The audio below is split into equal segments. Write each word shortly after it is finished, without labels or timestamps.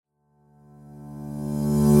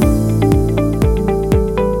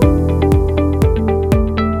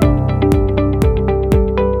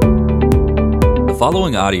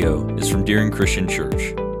following audio is from Deering Christian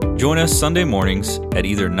Church. Join us Sunday mornings at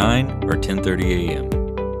either 9 or 10:30 a.m.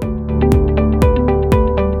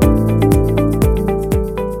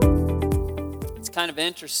 It's kind of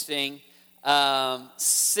interesting.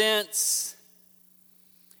 Since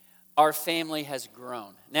our family has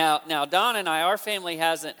grown. Now, Don and I, our family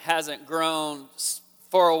hasn't grown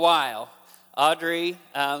for a while. Audrey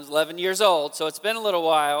is 11 years old, so it's been a little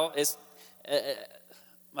while.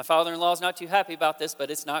 My father-in-law is not too happy about this, but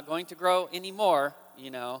it's not going to grow anymore,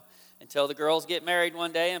 until the girls get married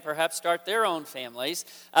one day and perhaps start their own families.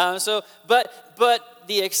 But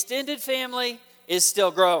the extended family is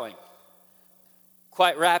still growing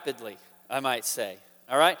quite rapidly, I might say.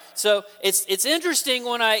 All right, so it's interesting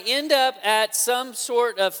when I end up at some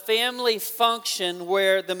sort of family function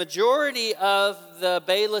where the majority of the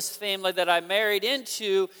Bayless family that I married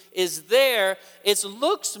into is there. It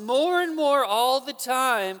looks more and more all the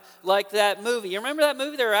time like that movie. You remember that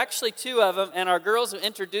movie? There are actually two of them, and our girls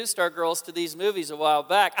introduced our girls to these movies a while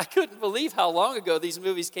back. I couldn't believe how long ago these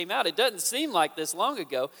movies came out. It doesn't seem like this long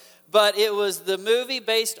ago, but it was the movie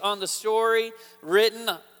based on the story written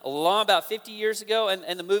about 50 years ago,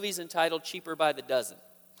 and the movie's entitled Cheaper by the Dozen.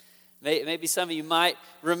 Maybe some of you might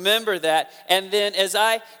remember that. And then as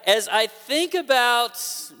I think about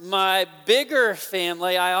my bigger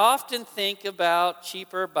family, I often think about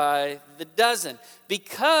Cheaper by the Dozen,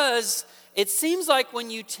 because it seems like when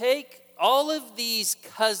you take all of these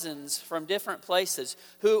cousins from different places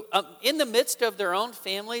who, in the midst of their own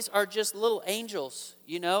families, are just little angels,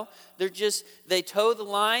 they toe the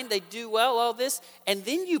line, they do well, all this, and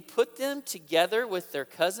then you put them together with their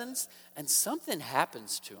cousins, and something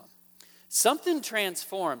happens to them. Something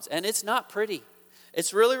transforms, and it's not pretty.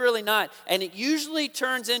 It's really, really not. And it usually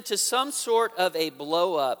turns into some sort of a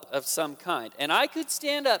blow-up of some kind. And I could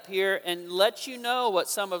stand up here and let you know what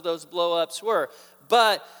some of those blow-ups were,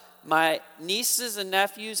 but my nieces and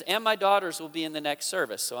nephews and my daughters will be in the next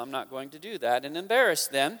service, so I'm not going to do that and embarrass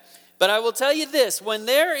them. But I will tell you this, when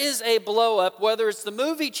there is a blow-up, whether it's the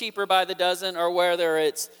movie Cheaper by the Dozen or whether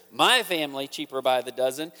it's my family Cheaper by the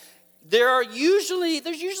Dozen, there's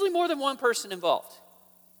usually more than one person involved.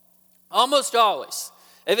 Almost always.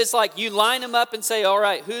 If it's like you line them up and say, all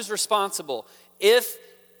right, who's responsible? If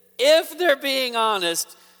they're being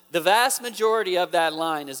honest, the vast majority of that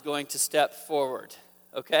line is going to step forward.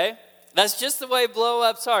 Okay? That's just the way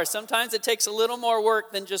blow-ups are. Sometimes it takes a little more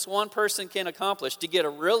work than just one person can accomplish to get a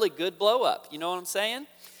really good blow-up. You know what I'm saying?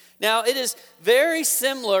 Now, it is very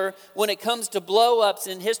similar when it comes to blow-ups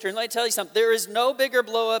in history. And let me tell you something. There is no bigger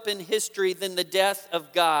blow-up in history than the death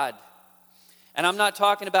of God. And I'm not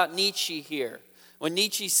talking about Nietzsche here. When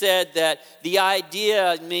Nietzsche said that the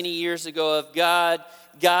idea many years ago of God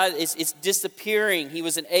is disappearing. He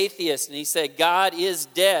was an atheist, and he said God is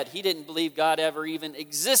dead. He didn't believe God ever even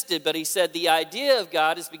existed, but he said the idea of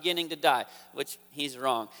God is beginning to die, which he's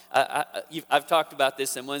wrong. I've talked about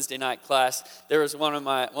this in Wednesday night class. There was one of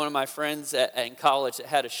my friends in college that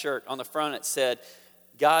had a shirt. On the front it said,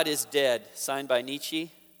 God is dead, signed by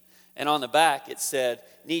Nietzsche, and on the back it said,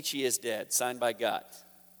 Nietzsche is dead, signed by God.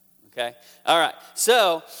 Okay? All right.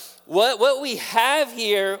 So what we have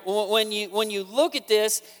here, when you look at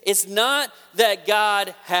this, it's not that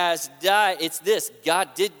God has died. It's this: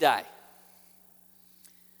 God did die.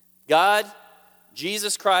 God,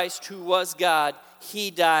 Jesus Christ, who was God, he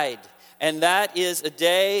died. And that is a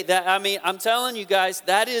day I'm telling you guys,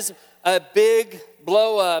 that is a big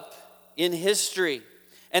blow up in history.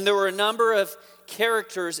 And there were a number of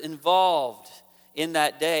characters involved in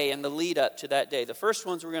that day and the lead up to that day. The first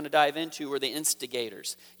ones we're going to dive into were the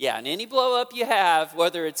instigators. Yeah, and any blow up you have,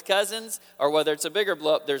 whether it's cousins or whether it's a bigger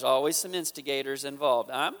blow up, there's always some instigators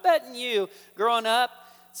involved. I'm betting you, growing up,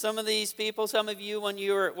 some of these people, some of you when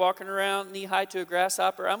you were walking around knee high to a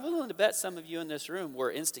grasshopper, I'm willing to bet some of you in this room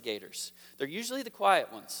were instigators. They're usually the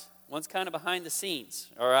quiet ones kind of behind the scenes,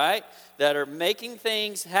 all right, that are making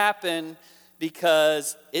things happen,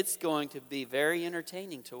 because it's going to be very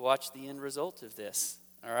entertaining to watch the end result of this,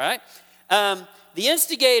 all right? The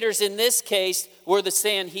instigators in this case were the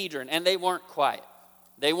Sanhedrin, and they weren't quiet.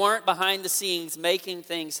 They weren't behind the scenes making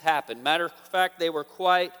things happen. Matter of fact, they were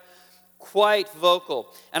quite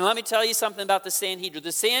vocal. And let me tell you something about the Sanhedrin.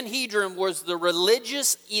 The Sanhedrin was the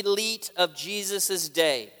religious elite of Jesus'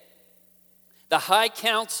 day, the high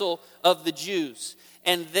council of the Jews.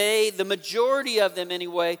 And the majority of them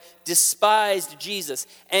anyway, despised Jesus.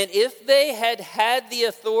 And if they had the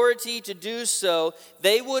authority to do so,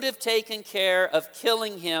 they would have taken care of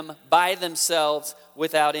killing him by themselves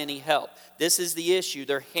without any help. This is the issue.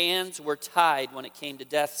 Their hands were tied when it came to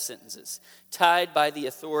death sentences, tied by the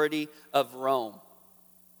authority of Rome.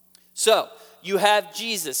 So, you have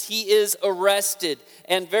Jesus. He is arrested,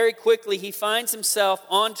 and very quickly he finds himself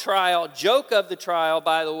on trial, joke of the trial,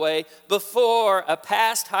 by the way, before a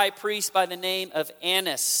past high priest by the name of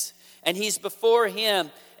Annas. And he's before him,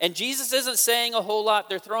 and Jesus isn't saying a whole lot.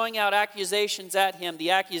 They're throwing out accusations at him. The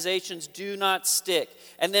accusations do not stick.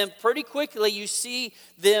 And then pretty quickly you see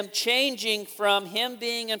them changing from him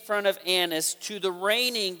being in front of Annas to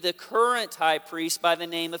the current high priest by the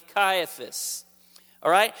name of Caiaphas. All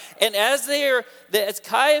right? And as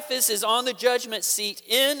Caiaphas is on the judgment seat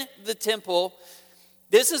in the temple,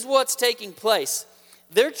 this is what's taking place.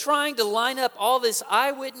 They're trying to line up all this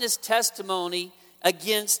eyewitness testimony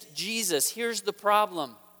against Jesus. Here's the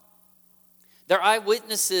problem. Their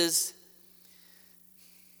eyewitnesses,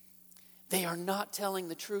 they are not telling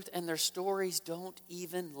the truth, and their stories don't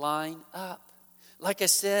even line up. Like I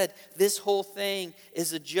said, this whole thing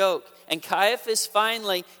is a joke. And Caiaphas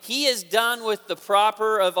finally, he is done with the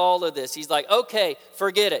proper of all of this. He's like, okay,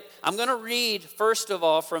 forget it. I'm going to read, first of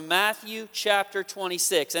all, from Matthew chapter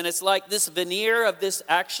 26. And it's like this veneer of this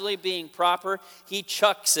actually being proper, he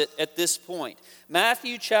chucks it at this point.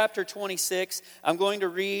 Matthew chapter 26, I'm going to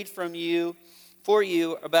read for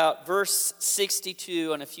you about verse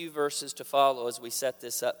 62 and a few verses to follow as we set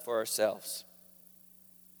this up for ourselves.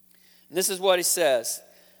 And this is what he says.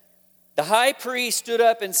 The high priest stood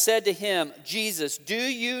up and said to him, Jesus, do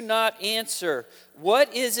you not answer?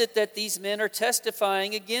 What is it that these men are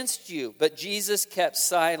testifying against you? But Jesus kept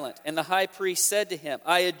silent. And the high priest said to him,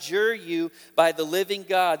 I adjure you by the living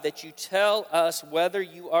God that you tell us whether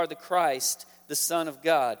you are the Christ, the Son of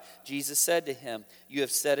God. Jesus said to him, you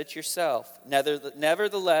have said it yourself.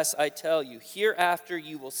 Nevertheless, I tell you, hereafter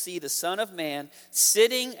you will see the Son of Man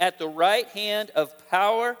sitting at the right hand of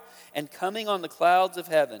power and coming on the clouds of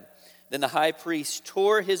heaven. Then the high priest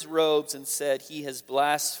tore his robes and said, he has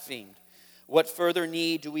blasphemed. What further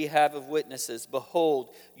need do we have of witnesses? Behold,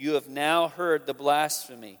 you have now heard the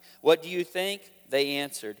blasphemy. What do you think? They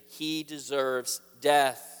answered, he deserves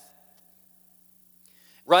death.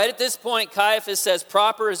 Right at this point, Caiaphas says,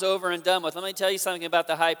 proper is over and done with. Let me tell you something about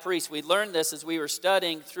the high priest. We learned this as we were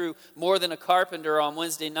studying through More Than a Carpenter on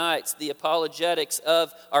Wednesday nights, the apologetics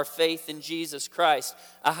of our faith in Jesus Christ.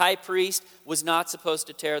 A high priest was not supposed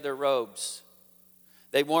to tear their robes.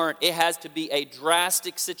 They weren't. It has to be a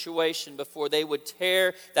drastic situation before they would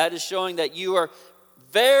tear. That is showing that you are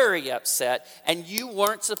very upset, and you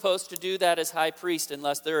weren't supposed to do that as high priest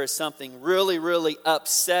unless there is something really, really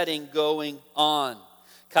upsetting going on.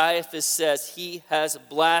 Caiaphas says he has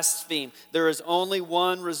blasphemed. There is only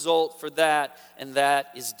one result for that, and that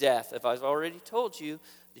is death. If I've already told you,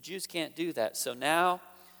 the Jews can't do that. So now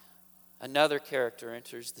another character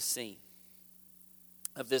enters the scene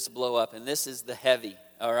of this blow up, and this is the heavy,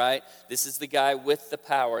 all right? This is the guy with the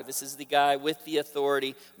power. This is the guy with the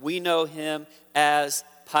authority. We know him as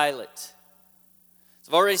Pilate.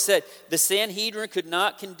 I've already said the Sanhedrin could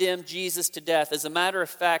not condemn Jesus to death. As a matter of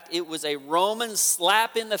fact, it was a Roman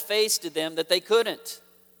slap in the face to them that they couldn't.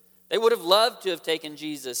 They would have loved to have taken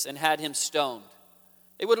Jesus and had him stoned.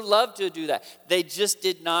 They would have loved to do that. They just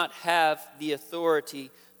did not have the authority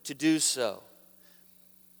to do so.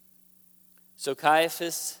 So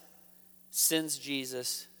Caiaphas sends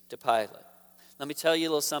Jesus to Pilate. Let me tell you a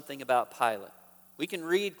little something about Pilate. We can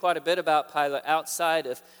read quite a bit about Pilate outside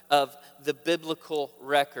of the biblical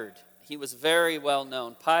record. He was very well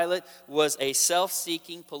known. Pilate was a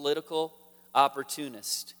self-seeking political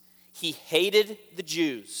opportunist. He hated the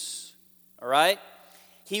Jews, all right?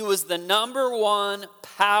 He was the number one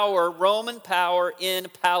Roman power in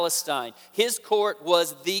Palestine. His court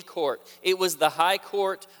was the court. It was the high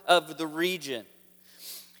court of the region.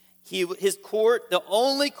 His court, the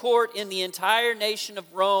only court in the entire nation of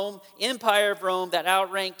Rome, Empire of Rome, that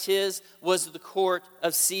outranked his was the court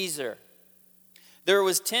of Caesar. There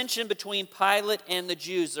was tension between Pilate and the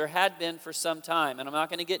Jews. There had been for some time. And I'm not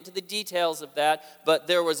going to get into the details of that, but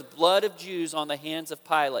there was blood of Jews on the hands of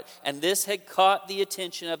Pilate. And this had caught the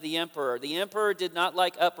attention of the emperor. The emperor did not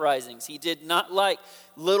like uprisings. He did not like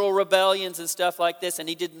little rebellions and stuff like this. And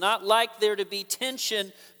he did not like there to be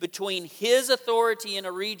tension between his authority in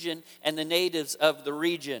a region and the natives of the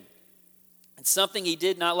region. It's something he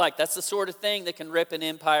did not like. That's the sort of thing that can rip an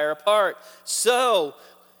empire apart. So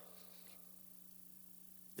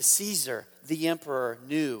Caesar, the emperor,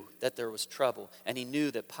 knew that there was trouble, and he knew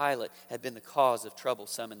that Pilate had been the cause of trouble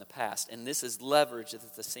some in the past, and this is leverage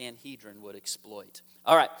that the Sanhedrin would exploit.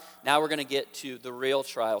 All right, now we're going to get to the real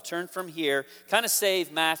trial. Turn from here, kind of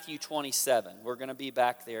save Matthew 27. We're going to be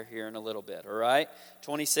back there here in a little bit, all right?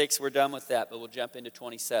 26, we're done with that, but we'll jump into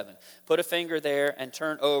 27. Put a finger there and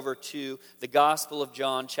turn over to the Gospel of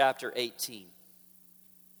John, chapter 18.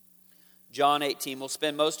 John 18. We'll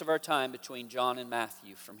spend most of our time between John and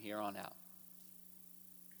Matthew from here on out.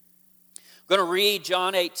 I'm going to read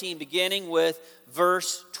John 18, beginning with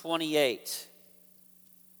verse 28.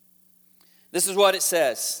 This is what it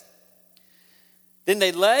says. Then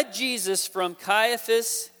they led Jesus from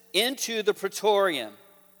Caiaphas into the praetorium,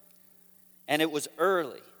 and it was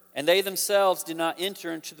early. And they themselves did not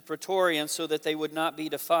enter into the praetorium so that they would not be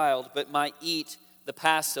defiled, but might eat the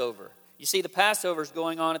Passover. You see, the Passover is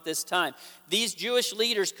going on at this time. These Jewish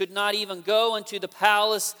leaders could not even go into the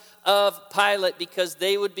palace of Pilate because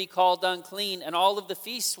they would be called unclean, and all of the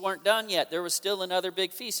feasts weren't done yet. There was still another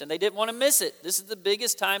big feast, and they didn't want to miss it. This is the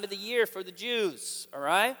biggest time of the year for the Jews, all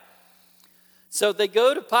right? So they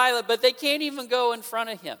go to Pilate, but they can't even go in front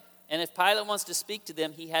of him. And if Pilate wants to speak to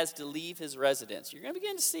them, he has to leave his residence. You're going to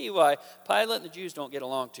begin to see why Pilate and the Jews don't get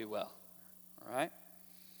along too well. All right?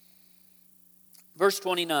 Verse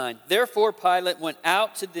 29, therefore Pilate went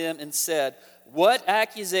out to them and said, what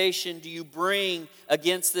accusation do you bring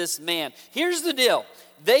against this man? Here's the deal.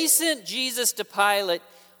 They sent Jesus to Pilate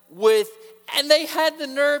and they had the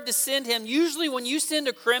nerve to send him. Usually when you send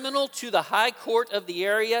a criminal to the high court of the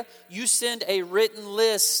area, you send a written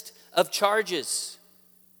list of charges.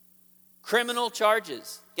 Criminal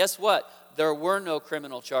charges. Guess what? There were no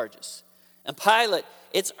criminal charges. And Pilate,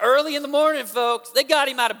 it's early in the morning, folks. They got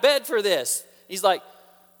him out of bed for this. He's like,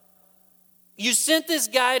 you sent this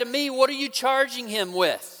guy to me. What are you charging him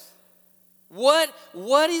with? What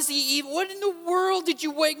is he even? What in the world did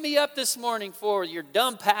you wake me up this morning for? Your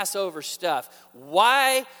dumb Passover stuff.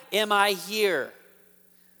 Why am I here?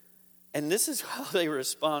 And this is how they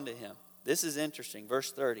respond to him. This is interesting. Verse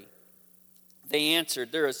 30. They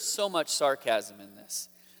answered, there is so much sarcasm in this.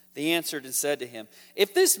 They answered and said to him,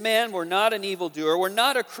 if this man were not an evildoer, were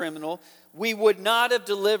not a criminal, we would not have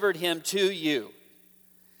delivered him to you.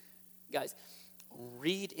 Guys,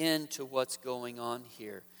 read into what's going on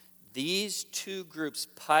here. These two groups,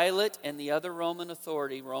 Pilate and the other Roman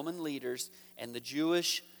authority, Roman leaders, and the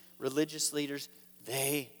Jewish religious leaders,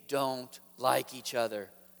 they don't like each other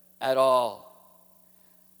at all.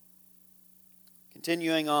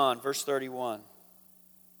 Continuing on, verse 31.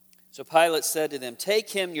 So Pilate said to them, take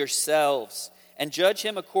him yourselves and judge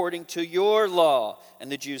him according to your law.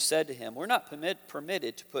 And the Jews said to him, we're not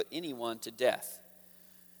permitted to put anyone to death.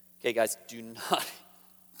 Okay, guys, do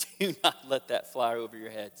not let that fly over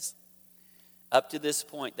your heads. Up to this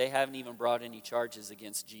point, they haven't even brought any charges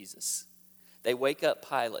against Jesus. They wake up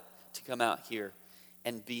Pilate to come out here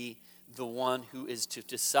and be the one who is to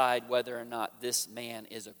decide whether or not this man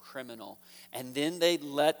is a criminal. And then they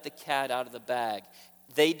let the cat out of the bag.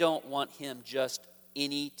 They don't want him just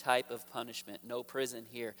any type of punishment. No prison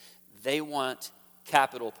here. They want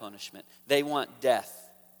capital punishment. They want death.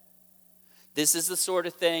 This is the sort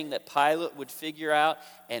of thing that Pilate would figure out,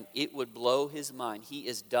 and it would blow his mind. He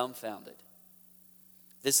is dumbfounded.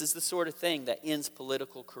 This is the sort of thing that ends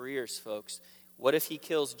political careers, folks. What if he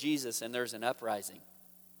kills Jesus and there's an uprising?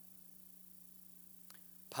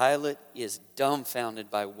 Pilate is dumbfounded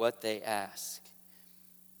by what they ask.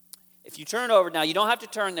 If you turn over, now you don't have to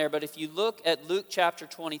turn there, but if you look at Luke chapter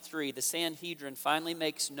 23, the Sanhedrin finally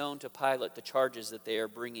makes known to Pilate the charges that they are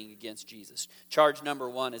bringing against Jesus. Charge number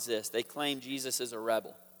 1 is this. They claim Jesus is a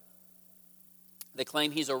rebel. They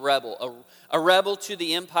claim he's a rebel to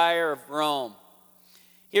the empire of Rome.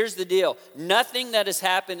 Here's the deal. Nothing that has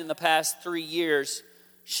happened in the past 3 years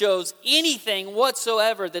shows anything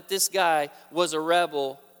whatsoever that this guy was a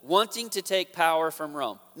rebel wanting to take power from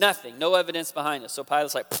Rome. Nothing. No evidence behind it. So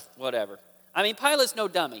Pilate's like, whatever. I mean, Pilate's no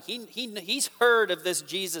dummy. He's heard of this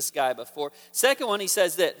Jesus guy before. Second one, he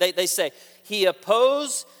says that. They say, he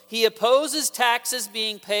opposes taxes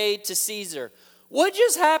being paid to Caesar. What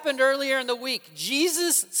just happened earlier in the week?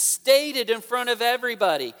 Jesus stated in front of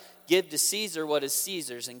everybody, give to Caesar what is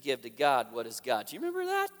Caesar's and give to God what is God's. Do you remember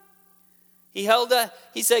that?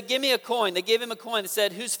 He said, give me a coin. They gave him a coin that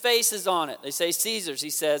said, whose face is on it? They say, Caesar's. He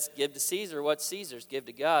says, give to Caesar what's Caesar's. Give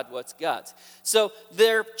to God what's God's. So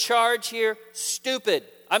their charge here, stupid.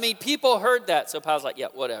 I mean, people heard that. So Pilate's like, yeah,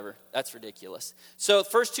 whatever. That's ridiculous. So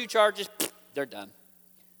first 2 charges, they're done.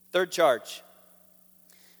 Third charge.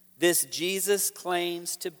 This Jesus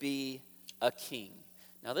claims to be a king.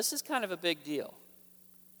 Now, this is kind of a big deal.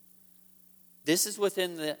 This is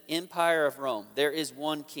within the empire of Rome. There is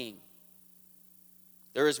one king.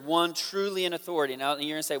 There is one truly in authority. Now, you're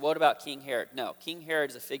going to say, what about King Herod? No, King Herod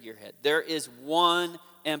is a figurehead. There is one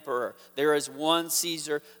emperor. There is one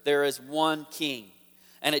Caesar. There is one king.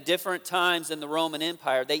 And at different times in the Roman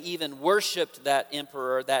Empire, they even worshiped that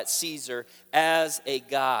emperor, that Caesar, as a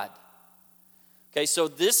god. Okay, so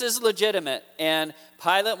this is legitimate, and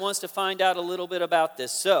Pilate wants to find out a little bit about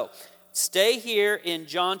this. So, stay here in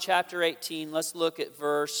John chapter 18. Let's look at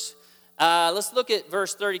verse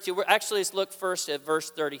 32. Let's look first at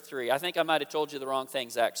verse 33. I think I might have told you the wrong thing,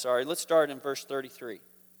 Zach. Sorry. Let's start in verse 33.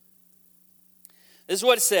 This is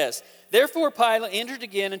what it says. Therefore Pilate entered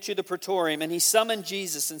again into the praetorium, and he summoned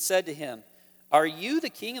Jesus and said to him, "Are you the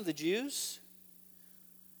king of the Jews?"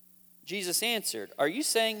 Jesus answered, "Are you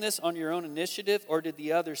saying this on your own initiative, or did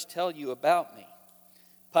the others tell you about me?"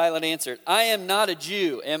 Pilate answered, "I am not a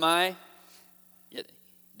Jew, am I?" He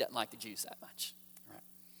doesn't like the Jews that much. Right.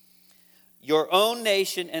 "Your own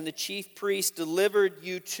nation and the chief priests delivered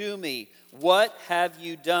you to me. What have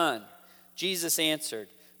you done?" Jesus answered,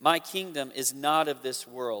 "My kingdom is not of this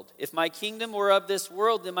world. If my kingdom were of this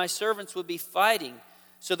world, then my servants would be fighting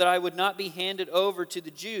so that I would not be handed over to the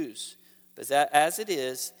Jews. But as it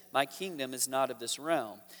is, my kingdom is not of this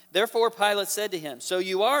realm." Therefore Pilate said to him, "So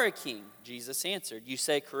you are a king?" Jesus answered, "You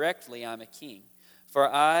say correctly, I'm a king.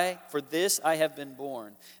 For this I have been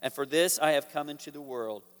born, and for this I have come into the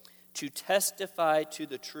world, to testify to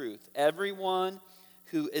the truth. Everyone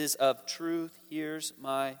who is of truth hears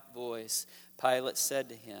my voice." Pilate said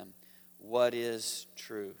to him, "What is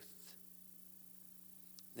truth?"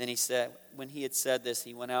 Then he said, when he had said this,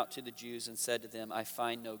 he went out to the Jews and said to them, "I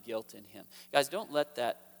find no guilt in him." Guys, don't let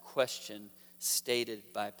that question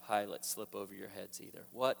stated by Pilate slip over your heads either.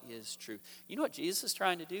 What is truth? You know what Jesus is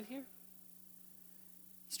trying to do here?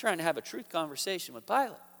 He's trying to have a truth conversation with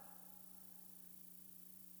Pilate.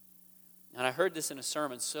 And I heard this in a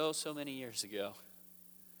sermon so many years ago.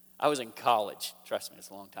 I was in college. Trust me, it's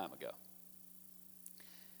a long time ago.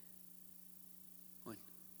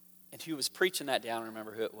 And he was preaching that down. I don't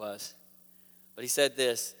remember who it was. But he said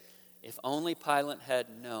this, if only Pilate had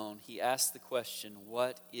known, he asked the question,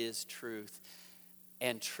 what is truth?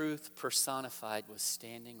 And truth personified was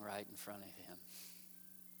standing right in front of him.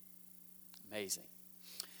 Amazing.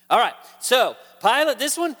 All right, so Pilate,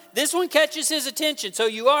 this one catches his attention. So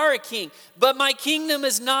you are a king, but my kingdom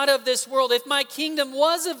is not of this world. If my kingdom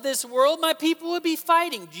was of this world, my people would be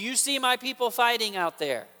fighting. Do you see my people fighting out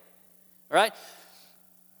there? All right?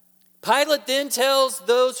 Pilate then tells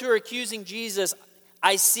those who are accusing Jesus,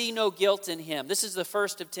 "I see no guilt in him." This is the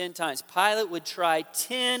first of 10 times. Pilate would try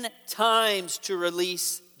 10 times to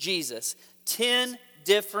release Jesus. 10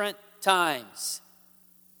 different times.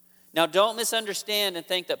 Now, don't misunderstand and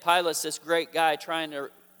think that Pilate's this great guy trying to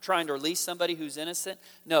release somebody who's innocent.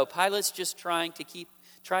 No, Pilate's just trying to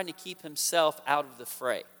keep himself out of the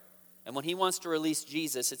fray. And when he wants to release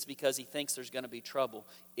Jesus, it's because he thinks there's going to be trouble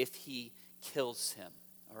if he kills him.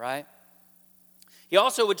 All right? He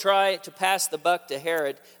also would try to pass the buck to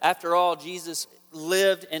Herod. After all, Jesus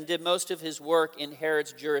lived and did most of his work in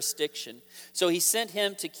Herod's jurisdiction. So he sent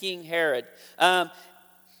him to King Herod.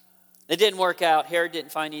 It didn't work out. Herod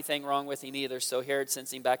didn't find anything wrong with him either. So Herod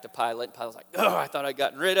sends him back to Pilate. Pilate's like, "Oh, I thought I'd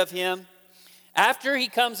gotten rid of him." After he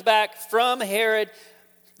comes back from Herod,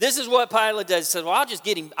 this is what Pilate does. He says, "Well,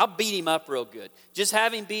 I'll beat him up real good. Just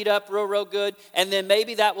have him beat up real good, and then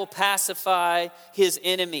maybe that will pacify his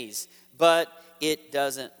enemies." But it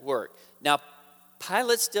doesn't work. Now,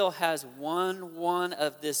 Pilate still has one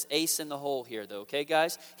of this ace in the hole here, though, okay,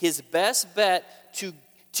 guys? His best bet to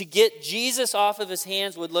get Jesus off of his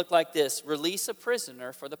hands would look like this. Release a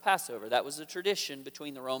prisoner for the Passover. That was a tradition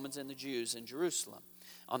between the Romans and the Jews in Jerusalem.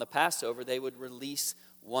 On the Passover, they would release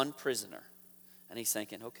one prisoner. And he's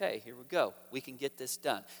thinking, okay, here we go. We can get this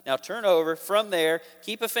done. Now turn over from there.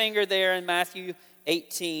 Keep a finger there in Matthew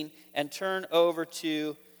 18 and turn over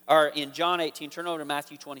to, or in John 18, turn over to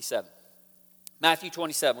Matthew 27. Matthew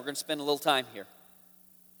 27. We're going to spend a little time here.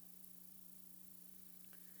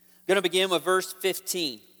 I'm going to begin with verse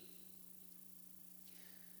 15.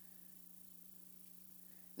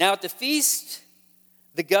 Now at the feast,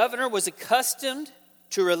 the governor was accustomed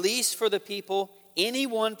to release for the people any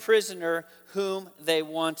one prisoner whom they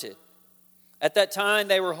wanted. At that time,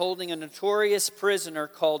 they were holding a notorious prisoner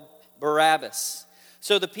called Barabbas.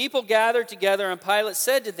 So the people gathered together, and Pilate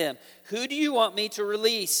said to them, "Who do you want me to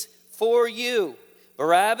release for you,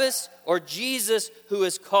 Barabbas or Jesus, who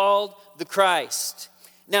is called the Christ?"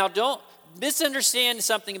 Now, don't misunderstand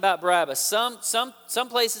something about Barabbas. Some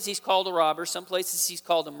places he's called a robber. Some places he's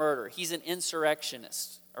called a murderer. He's an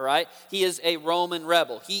insurrectionist, all right? He is a Roman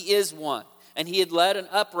rebel. He is one. And he had led an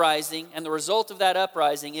uprising, and the result of that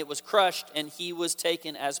uprising, it was crushed, and he was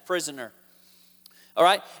taken as prisoner. All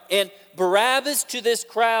right? And Barabbas to this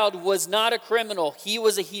crowd was not a criminal. He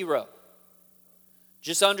was a hero.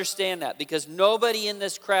 Just understand that, because nobody in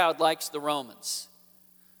this crowd likes the Romans.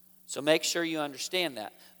 So make sure you understand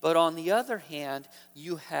that. But on the other hand,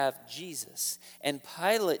 you have Jesus. And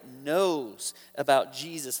Pilate knows about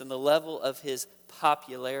Jesus and the level of his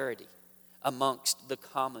popularity. amongst the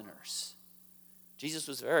commoners. Jesus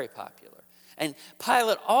was very popular. And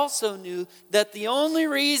Pilate also knew that the only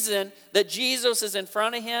reason that Jesus is in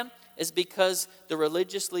front of him is because the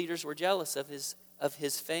religious leaders were jealous of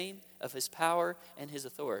his fame, of his power, and his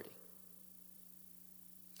authority.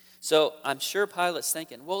 So I'm sure Pilate's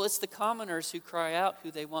thinking, well, it's the commoners who cry out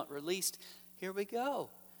who they want released. Here we go.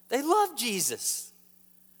 They love Jesus.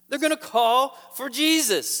 They're going to call for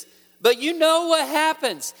Jesus. But you know what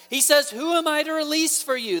happens. He says, who am I to release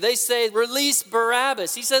for you? They say, release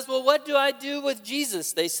Barabbas. He says, well, what do I do with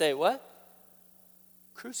Jesus? They say, what?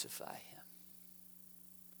 Crucify him.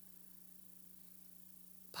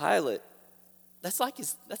 Pilate, that's like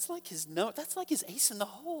his ace in the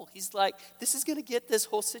hole. He's like, this is going to get this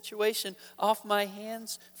whole situation off my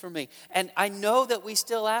hands for me. And I know that we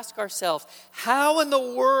still ask ourselves, how in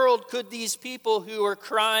the world could these people who are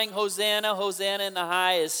crying, Hosanna, Hosanna in the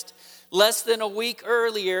highest, less than a week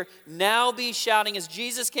earlier, now be shouting as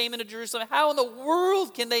Jesus came into Jerusalem? How in the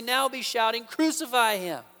world can they now be shouting, crucify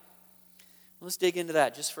him? Let's dig into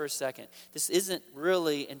that just for a second. This isn't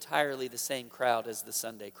really entirely the same crowd as the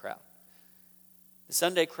Sunday crowd. The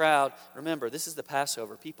Sunday crowd, remember, this is the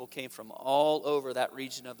Passover. People came from all over that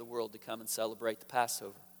region of the world to come and celebrate the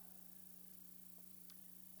Passover.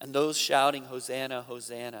 And those shouting, Hosanna,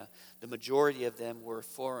 Hosanna, the majority of them were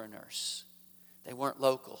foreigners. They weren't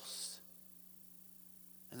locals.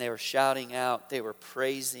 And they were shouting out, they were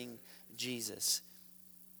praising Jesus.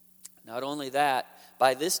 Not only that,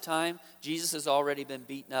 by this time, Jesus has already been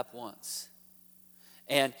beaten up once.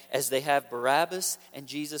 And as they have Barabbas and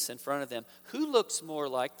Jesus in front of them, who looks more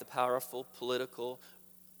like the powerful political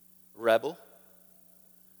rebel?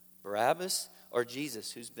 Barabbas or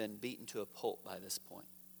Jesus, who's been beaten to a pulp by this point?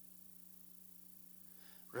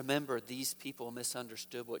 Remember, these people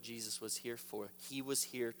misunderstood what Jesus was here for. He was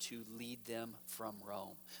here to lead them from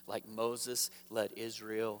Rome, like Moses led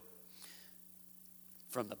Israel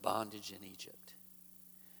from the bondage in Egypt.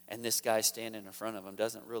 And this guy standing in front of him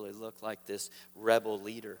doesn't really look like this rebel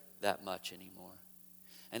leader that much anymore.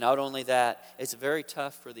 And not only that, it's very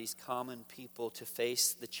tough for these common people to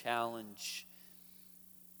face the challenge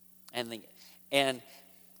and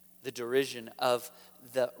the derision of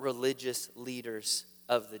the religious leaders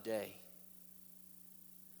of the day.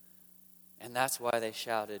 And that's why they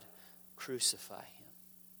shouted, crucify him.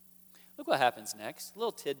 Look what happens next. A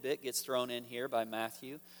little tidbit gets thrown in here by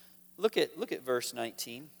Matthew. Look at verse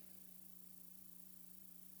 19.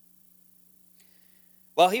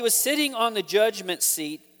 While he was sitting on the judgment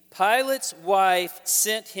seat, Pilate's wife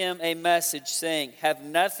sent him a message saying, have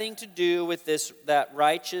nothing to do with that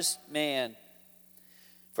righteous man.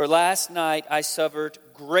 For last night I suffered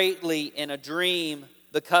greatly in a dream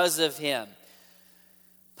because of him.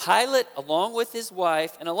 Pilate, along with his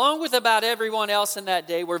wife, and along with about everyone else in that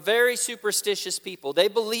day, were very superstitious people. They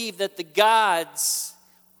believed that the gods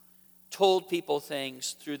told people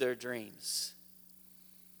things through their dreams.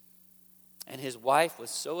 And his wife was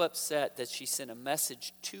so upset that she sent a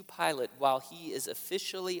message to Pilate while he is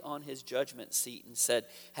officially on his judgment seat and said,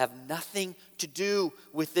 have nothing to do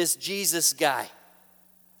with this Jesus guy.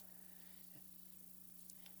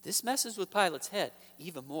 This messes with Pilate's head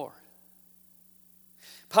even more.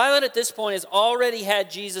 Pilate at this point has already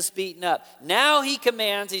had Jesus beaten up. Now he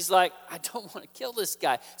commands, he's like, I don't want to kill this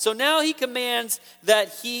guy. So now he commands that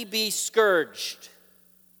he be scourged.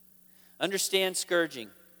 Understand scourging.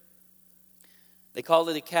 They called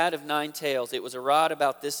it a cat of 9 tails. It was a rod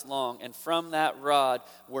about this long, and from that rod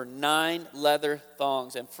were 9 leather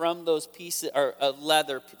thongs, and from those pieces or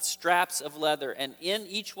leather straps of leather, and in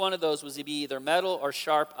each one of those was to be either metal or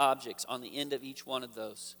sharp objects on the end of each one of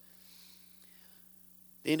those.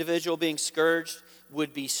 The individual being scourged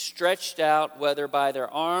would be stretched out, whether by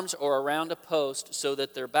their arms or around a post, so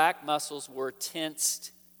that their back muscles were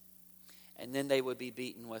tensed, and then they would be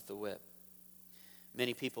beaten with a whip.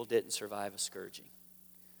 Many people didn't survive a scourging.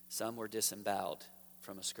 Some were disemboweled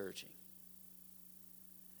from a scourging.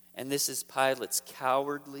 And this is Pilate's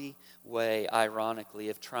cowardly way, ironically,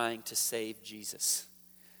 of trying to save Jesus.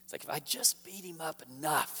 It's like, if I just beat him up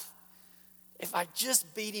enough,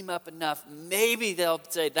 maybe they'll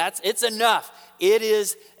say, it's enough. It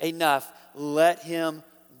is enough. Let him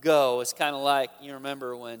go. It's kind of like, you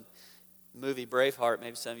remember when the movie Braveheart,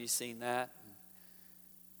 maybe some of you have seen that.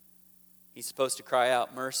 He's supposed to cry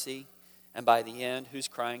out mercy, and by the end, who's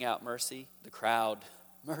crying out mercy? The crowd.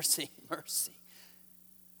 Mercy, mercy.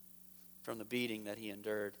 From the beating that he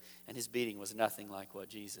endured, and his beating was nothing like what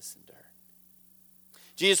Jesus endured.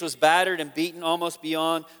 Jesus was battered and beaten almost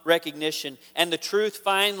beyond recognition. And the truth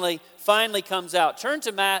finally comes out. Turn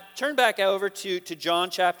back over to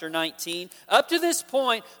John chapter 19. Up to this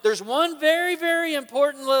point, there's one very, very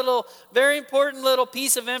important little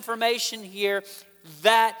piece of information here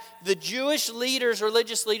that the Jewish leaders,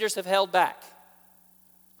 religious leaders, have held back.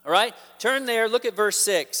 All right? Turn there, look at verse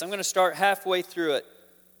 6. I'm going to start halfway through it.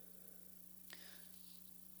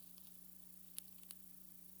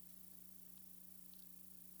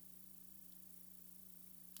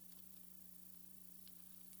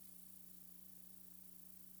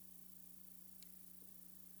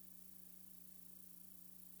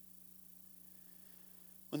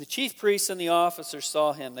 When the chief priests and the officers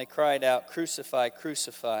saw him, they cried out, "Crucify,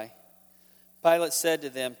 crucify." Pilate said to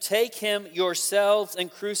them, "Take him yourselves and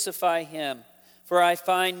crucify him, for I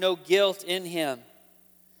find no guilt in him."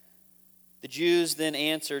 The Jews then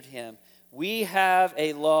answered him, "We have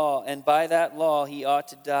a law, and by that law he ought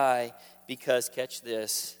to die, because," catch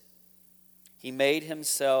this, "he made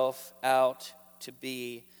himself out to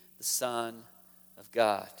be the Son of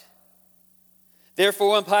God."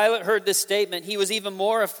 Therefore, when Pilate heard this statement, he was even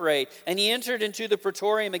more afraid, and he entered into the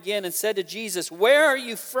praetorium again and said to Jesus, "Where are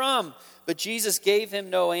you from?" But Jesus gave him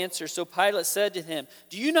no answer. So Pilate said to him,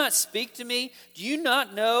 "Do you not speak to me? Do you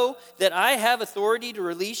not know that I have authority to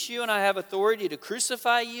release you and I have authority to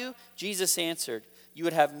crucify you?" Jesus answered, "You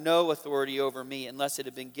would have no authority over me unless it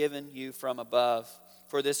had been given you from above.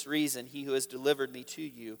 For this reason, he who has delivered me to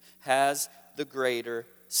you has the greater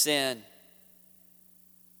sin."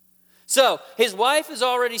 So, his wife has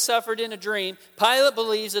already suffered in a dream. Pilate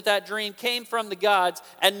believes that dream came from the gods.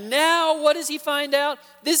 And now, what does he find out?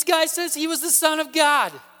 This guy says he was the Son of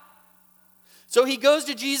God. So he goes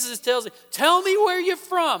to Jesus and tells him, "Tell me where you're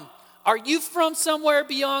from. Are you from somewhere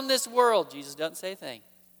beyond this world?" Jesus doesn't say a thing.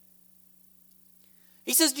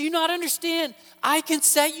 He says, "Do you not understand? I can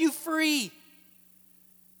set you free.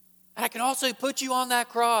 And I can also put you on that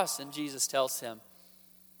cross." And Jesus tells him,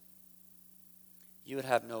 "You would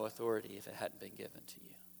have no authority if it hadn't been given to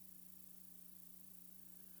you."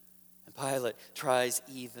 And Pilate tries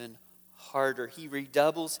even harder. He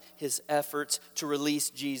redoubles his efforts to release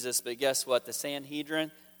Jesus. But guess what? The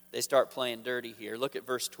Sanhedrin, they start playing dirty here. Look at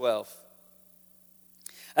verse 12.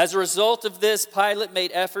 As a result of this, Pilate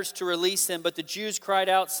made efforts to release him, but the Jews cried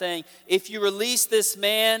out, saying, "If you release this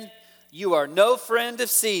man, you are no friend of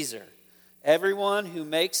Caesar. Everyone who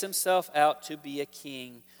makes himself out to be a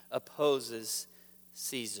king opposes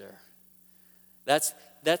Caesar." That's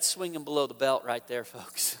swinging below the belt right there,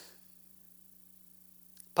 folks.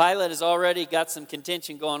 Pilate has already got some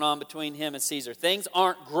contention going on between him and Caesar. Things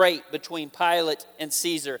aren't great between Pilate and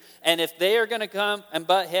Caesar. And if they are going to come and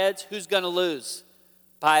butt heads, who's going to lose?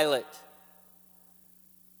 Pilate.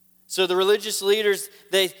 So the religious leaders,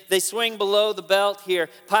 they swing below the belt here.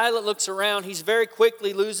 Pilate looks around. He's very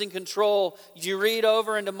quickly losing control. As you read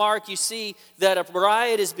over into Mark, you see that a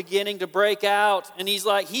riot is beginning to break out. And he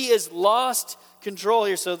has lost control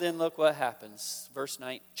here. So then look what happens.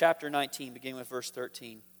 Chapter 19, beginning with verse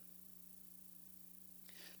 13.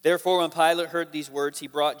 Therefore, when Pilate heard these words, he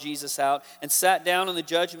brought Jesus out and sat down on the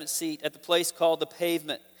judgment seat at the place called the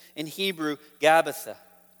Pavement, in Hebrew, Gabbatha.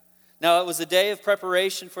 Now it was the day of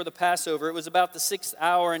preparation for the Passover. It was about the 6th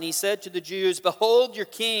hour, and he said to the Jews, "Behold your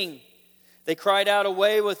king." They cried out,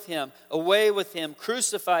 "Away with him,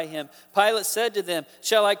 crucify him." Pilate said to them,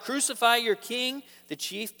 "Shall I crucify your king?" The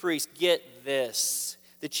chief priests, get this.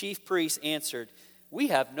 The chief priests answered, "We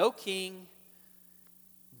have no king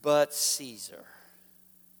but Caesar."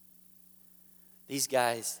 These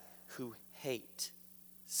guys who hate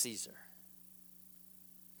Caesar.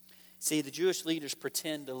 See, the Jewish leaders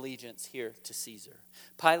pretend allegiance here to Caesar.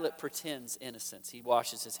 Pilate pretends innocence. He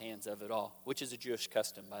washes his hands of it all, which is a Jewish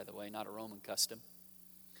custom, by the way, not a Roman custom.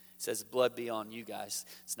 He says, "Blood be on you guys.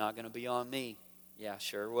 It's not going to be on me." Yeah,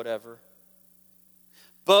 sure, whatever.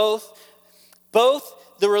 Both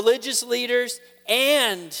the religious leaders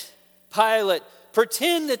and Pilate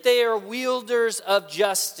pretend that they are wielders of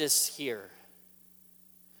justice here.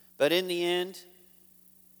 But in the end,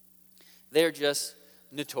 they're just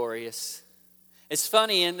notorious. It's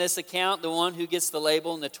funny, in this account, the one who gets the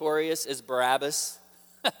label notorious is Barabbas.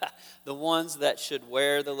 The ones that should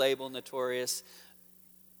wear the label notorious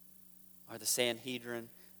are the Sanhedrin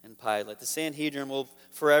and Pilate. The Sanhedrin will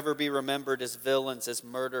forever be remembered as villains, as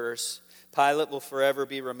murderers. Pilate will forever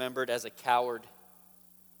be remembered as a coward.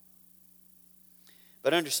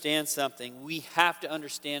 But understand something. We have to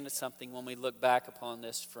understand something when we look back upon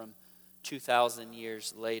this from 2,000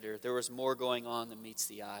 years later. There was more going on than meets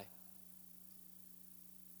the eye.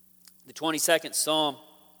 The 22nd Psalm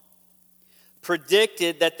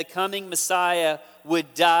predicted that the coming Messiah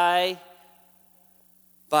would die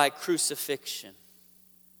by crucifixion.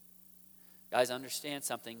 Guys, understand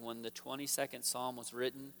something. When the 22nd Psalm was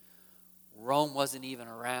written, Rome wasn't even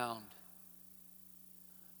around.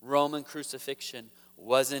 Roman crucifixion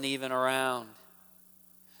wasn't even around.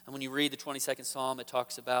 And when you read the 22nd Psalm, it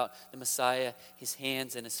talks about the Messiah, his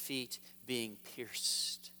hands and his feet being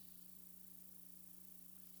pierced.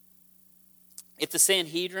 If the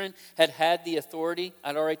Sanhedrin had had the authority,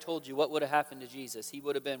 I'd already told you what would have happened to Jesus. He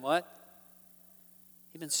would have been what?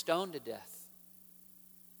 He'd been stoned to death.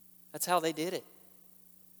 That's how they did it.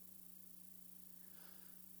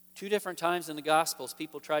 2 different times in the Gospels,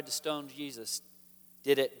 people tried to stone Jesus.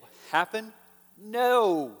 Did it happen?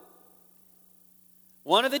 No.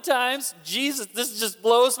 One of the times, Jesus, this just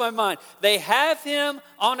blows my mind. They have him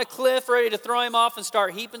on a cliff ready to throw him off and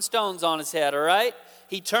start heaping stones on his head, all right?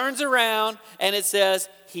 He turns around and it says,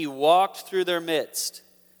 he walked through their midst.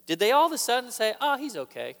 Did they all of a sudden say, oh, he's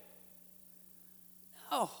okay?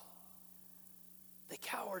 No. They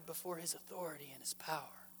cowered before his authority and his power.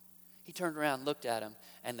 He turned around, looked at them,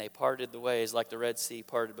 and they parted the ways like the Red Sea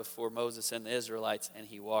parted before Moses and the Israelites, and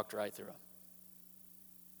he walked right through them.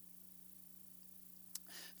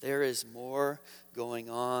 There is more going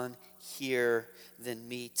on here than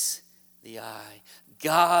meets the eye.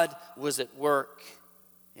 God was at work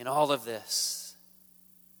in all of this.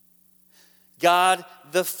 God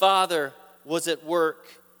the Father was at work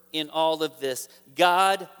in all of this.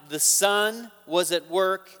 God the Son was at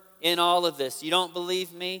work in all of this. You don't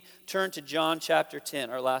believe me? Turn to John chapter 10,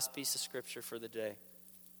 our last piece of scripture for the day.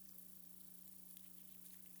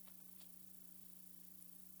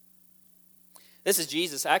 This is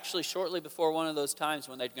Jesus actually shortly before one of those times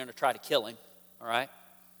when they're going to try to kill him. All right?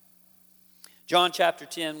 John chapter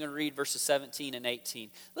 10, I'm going to read verses 17 and 18.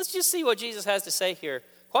 Let's just see what Jesus has to say here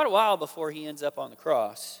quite a while before he ends up on the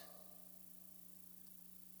cross.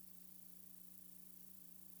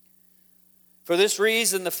 For this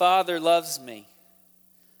reason the Father loves me,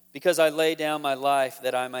 because I lay down my life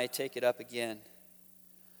that I might take it up again.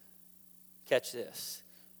 Catch this.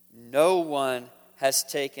 No one has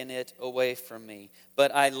taken it away from me,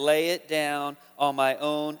 but I lay it down on my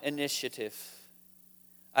own initiative.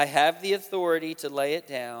 I have the authority to lay it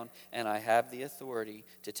down, and I have the authority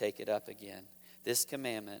to take it up again. This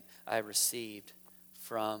commandment I received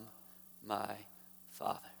from my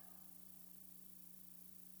Father.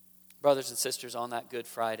 Brothers and sisters, on that Good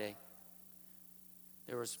Friday,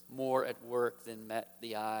 there was more at work than met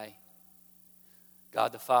the eye.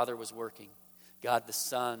 God the Father was working. God the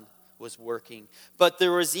Son was working. But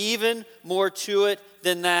there was even more to it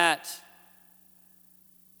than that.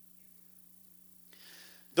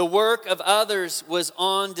 The work of others was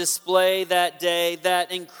on display that day,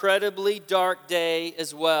 that incredibly dark day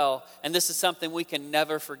as well. And this is something we can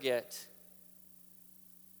never forget.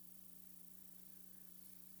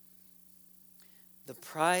 The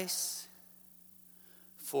price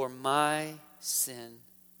for my sin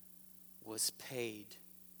was paid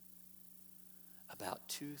about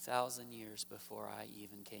 2,000 years before I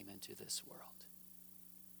even came into this world.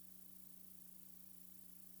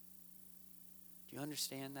 Do you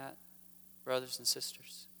understand that, brothers and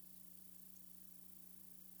sisters?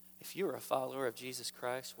 If you're a follower of Jesus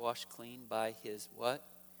Christ, washed clean by his what?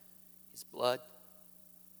 His blood.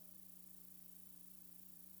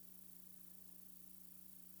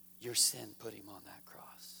 Your sin put him on that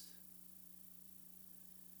cross.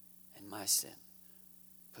 And my sin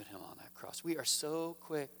put him on that cross. We are so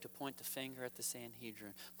quick to point the finger at the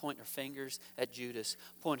Sanhedrin, point our fingers at Judas,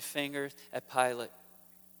 point fingers at Pilate.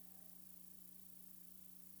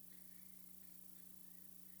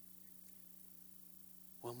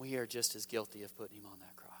 When we are just as guilty of putting him on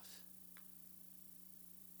that cross.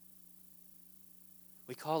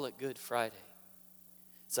 We call it Good Friday.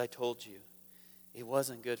 As I told you, it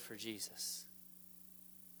wasn't good for Jesus.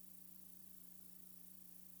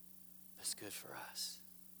 It's good for us.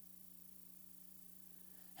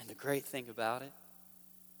 And the great thing about it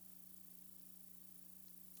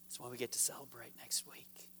is when we get to celebrate next week.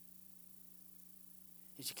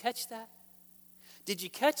 Did you catch that? Did you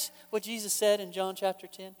catch what Jesus said in John chapter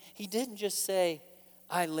 10? He didn't just say,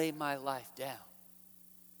 I lay my life down.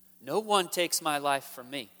 No one takes my life from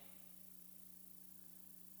me.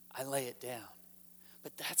 I lay it down.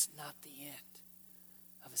 But that's not the end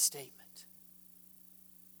of a statement.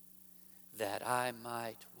 That I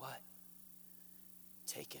might what?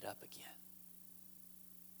 Take it up again.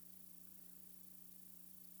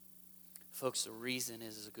 Folks, the reason it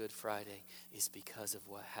is a Good Friday is because of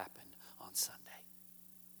what happened on Sunday.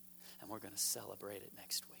 And we're going to celebrate it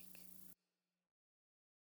next week.